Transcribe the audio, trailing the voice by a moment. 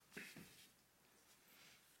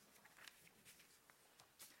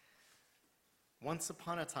Once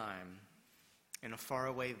upon a time, in a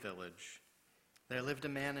faraway village, there lived a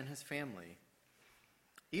man and his family.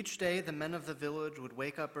 Each day, the men of the village would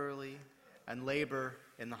wake up early and labor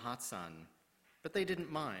in the hot sun, but they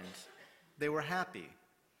didn't mind. They were happy.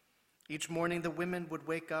 Each morning, the women would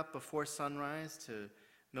wake up before sunrise to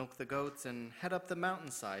milk the goats and head up the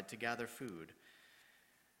mountainside to gather food.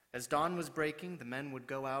 As dawn was breaking, the men would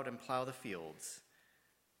go out and plow the fields.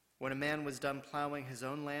 When a man was done plowing his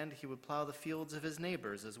own land, he would plow the fields of his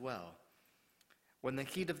neighbors as well. When the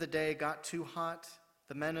heat of the day got too hot,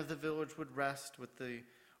 the men of the village would rest with the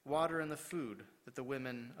water and the food that the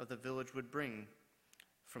women of the village would bring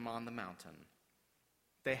from on the mountain.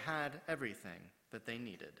 They had everything that they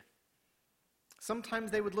needed.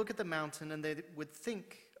 Sometimes they would look at the mountain and they would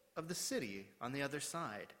think of the city on the other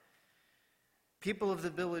side. People of the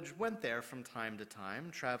village went there from time to time,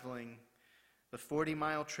 traveling the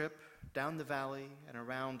 40-mile trip down the valley and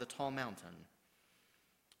around the tall mountain.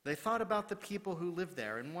 They thought about the people who lived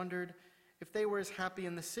there and wondered if they were as happy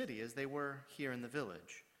in the city as they were here in the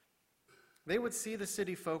village. They would see the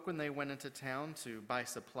city folk when they went into town to buy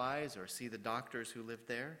supplies or see the doctors who lived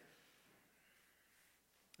there.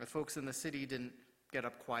 The folks in the city didn't get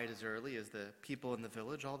up quite as early as the people in the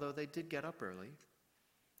village, although they did get up early.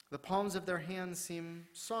 The palms of their hands seemed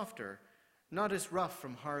softer, not as rough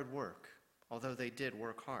from hard work, although they did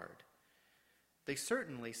work hard. They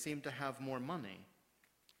certainly seemed to have more money,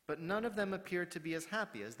 but none of them appeared to be as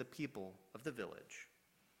happy as the people of the village.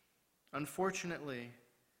 Unfortunately,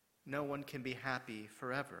 no one can be happy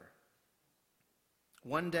forever.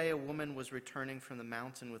 One day, a woman was returning from the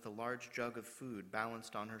mountain with a large jug of food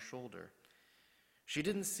balanced on her shoulder. She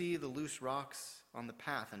didn't see the loose rocks on the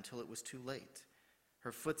path until it was too late.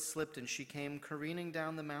 Her foot slipped and she came careening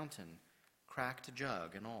down the mountain, cracked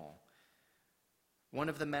jug and all. One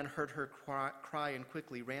of the men heard her cry and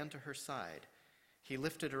quickly ran to her side. He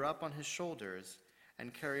lifted her up on his shoulders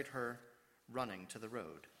and carried her running to the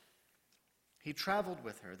road. He traveled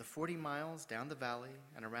with her the 40 miles down the valley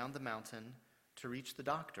and around the mountain to reach the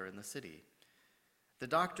doctor in the city. The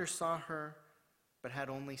doctor saw her, but had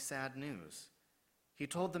only sad news. He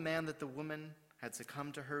told the man that the woman had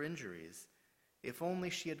succumbed to her injuries. If only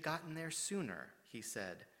she had gotten there sooner, he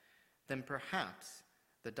said, then perhaps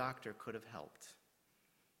the doctor could have helped.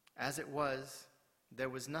 As it was, there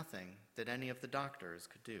was nothing that any of the doctors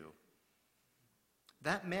could do.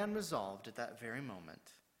 That man resolved at that very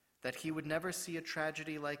moment that he would never see a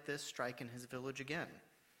tragedy like this strike in his village again.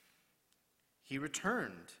 He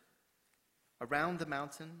returned around the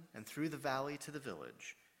mountain and through the valley to the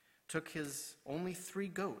village, took his only 3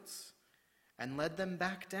 goats, and led them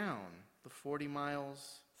back down the 40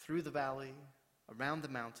 miles through the valley, around the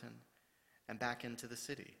mountain, and back into the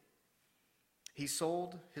city. He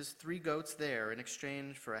sold his 3 goats there in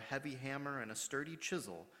exchange for a heavy hammer and a sturdy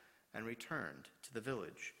chisel and returned to the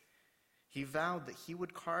village. He vowed that he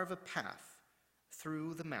would carve a path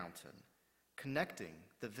through the mountain, connecting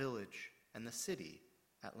the village and the city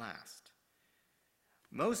at last.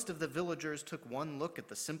 Most of the villagers took one look at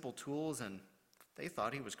the simple tools and they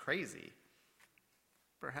thought he was crazy.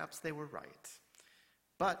 Perhaps they were right.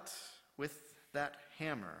 But with that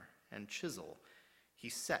hammer and chisel, he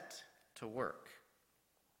set to work.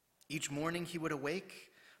 Each morning he would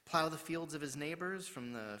awake, plow the fields of his neighbors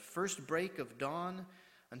from the first break of dawn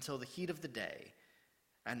until the heat of the day.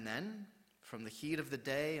 And then, from the heat of the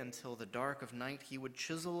day until the dark of night, he would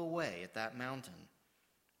chisel away at that mountain.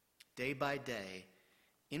 Day by day,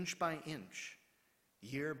 inch by inch,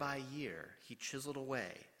 year by year, he chiseled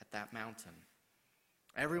away at that mountain.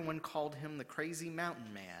 Everyone called him the crazy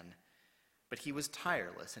mountain man, but he was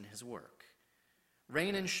tireless in his work.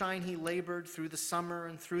 Rain and shine, he labored through the summer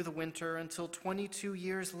and through the winter until 22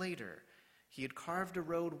 years later, he had carved a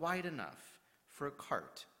road wide enough for a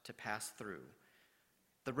cart to pass through.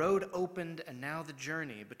 The road opened, and now the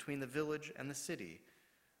journey between the village and the city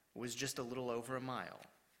was just a little over a mile.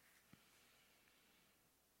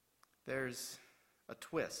 There's a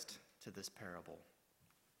twist to this parable,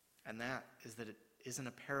 and that is that it isn't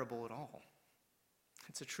a parable at all.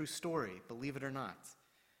 It's a true story, believe it or not.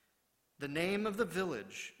 The name of the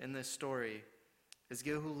village in this story is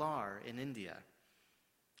Gehular in India,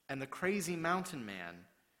 and the crazy mountain man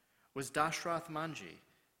was Dashrath Manjhi,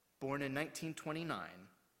 born in 1929.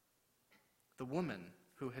 The woman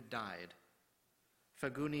who had died,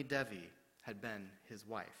 Faguni Devi, had been his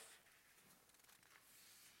wife.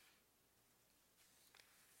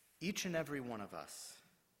 Each and every one of us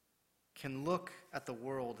can look at the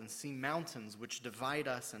world and see mountains which divide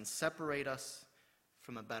us and separate us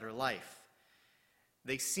from a better life.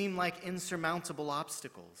 They seem like insurmountable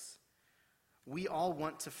obstacles. We all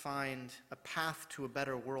want to find a path to a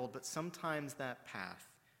better world, but sometimes that path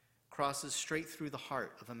crosses straight through the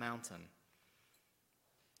heart of a mountain.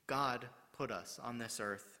 God put us on this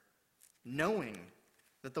earth knowing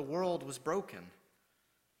that the world was broken.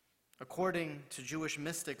 According to Jewish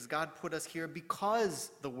mystics, God put us here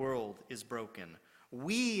because the world is broken.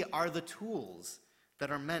 We are the tools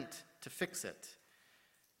that are meant to fix it.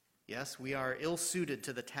 Yes, we are ill-suited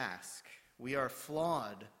to the task. We are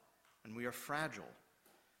flawed and we are fragile.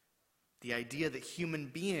 The idea that human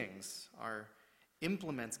beings are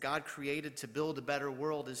implements God created to build a better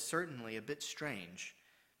world is certainly a bit strange.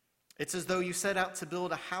 It's as though you set out to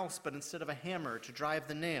build a house, but instead of a hammer to drive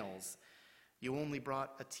the nails, you only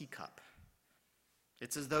brought a teacup.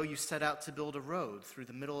 It's as though you set out to build a road through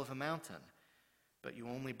the middle of a mountain, but you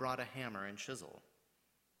only brought a hammer and chisel.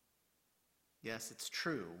 Yes, it's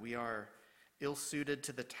true. We are ill-suited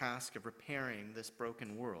to the task of repairing this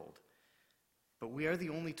broken world, but we are the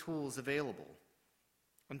only tools available.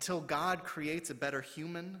 Until God creates a better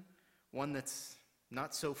human, one that's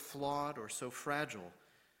not so flawed or so fragile,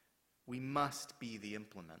 we must be the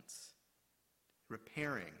implements,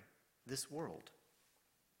 repairing this world.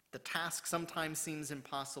 The task sometimes seems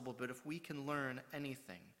impossible, but if we can learn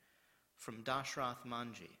anything from Dashrath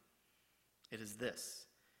Manjhi, it is this: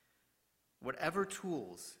 whatever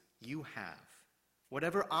tools you have,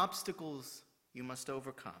 whatever obstacles you must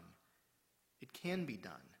overcome, it can be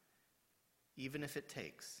done, even if it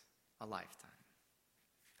takes a lifetime.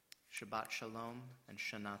 Shabbat Shalom and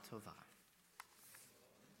Shana Tova.